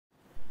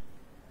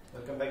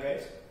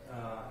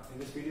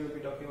this video we'll be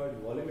talking about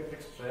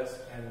volumetric stress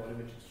and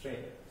volumetric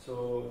strain.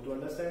 So to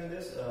understand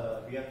this,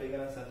 we have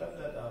taken a setup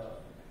that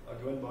a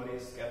given body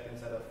is kept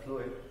inside a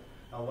fluid.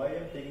 Now why I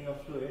am taking a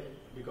fluid?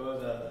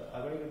 Because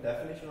according to the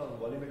definition of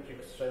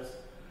volumetric stress,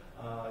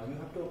 you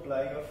have to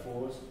apply your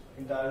force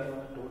entirely on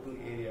the total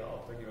area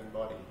of the given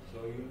body.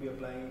 So you will be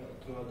applying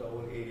throughout the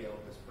whole area of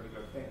this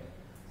particular thing.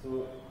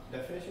 So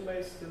definition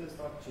wise still is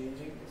not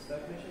changing. It's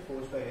definition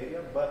force by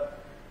area, but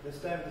this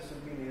time this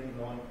will be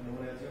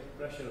known as your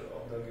pressure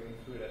of the given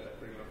fluid at that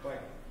particular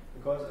point.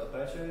 Because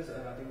pressure is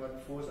nothing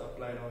but force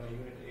applied on the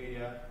unit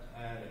area,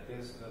 and it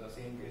is the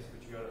same case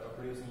which you are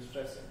producing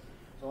stress in.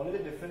 So only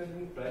the difference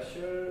between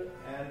pressure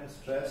and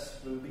stress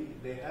will be,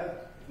 they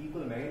have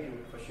equal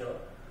magnitude for sure,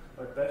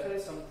 but pressure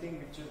is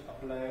something which is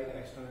applied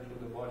externally to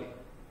the body,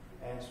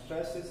 and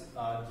stress is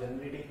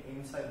generating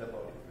inside the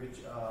body, which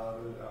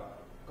will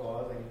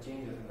cause any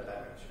changes in the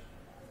dimension.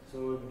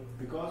 So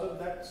because of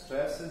that,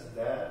 stress is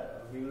there.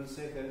 We will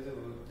say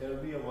there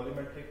will be a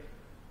volumetric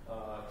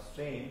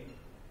strain.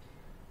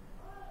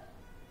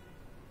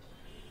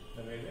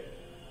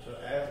 So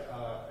as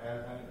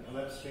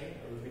another strain,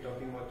 we will be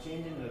talking about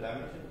change in the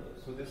dimension.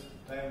 So this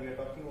time we are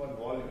talking about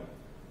volume.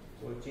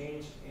 So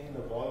change in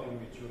the volume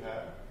which you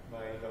have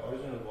by the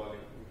original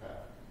volume you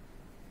have.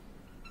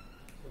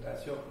 So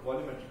that's your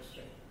volumetric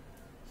strain.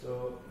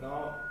 So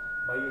now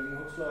by using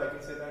Hooke's law, I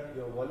can say that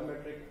your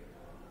volumetric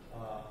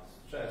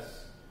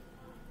stress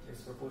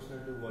is proportional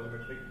to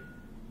volumetric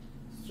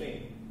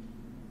strain,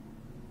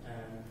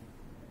 and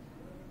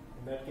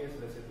in that case,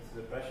 let's say this is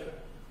the pressure,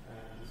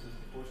 and this is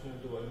proportional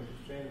to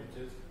volumetric strain, which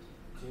is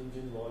change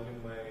in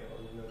volume by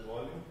original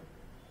volume.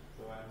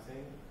 So I am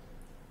saying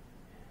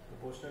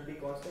proportionality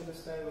constant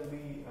this time will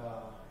be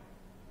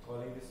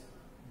calling this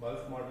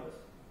bulk modulus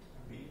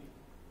B,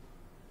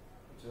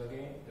 which is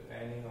again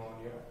depending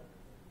on your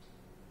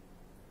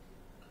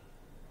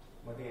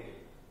material.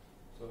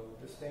 So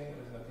this thing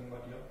is nothing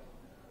but your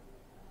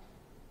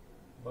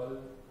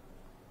bulk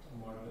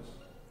modulus.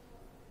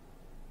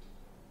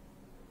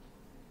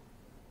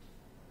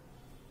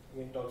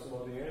 Again talks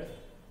about the unit.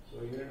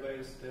 So unit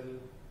wise still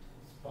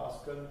is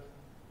Pascal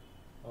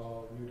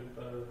or Newton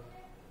per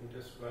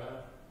meter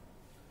square.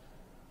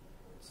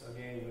 It's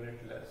again unit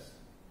less.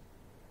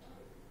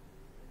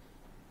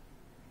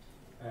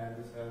 And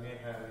this again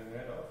has a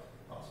unit of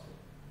Pascal.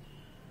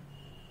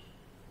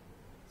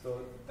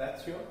 So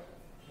that's your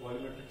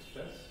volumetric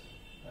stress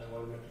and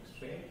volumetric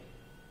strain,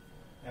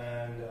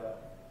 and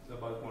the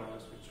bulk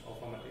modulus which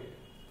of a material.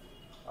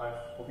 I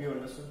hope you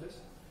understood this.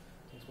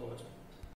 Thanks for watching.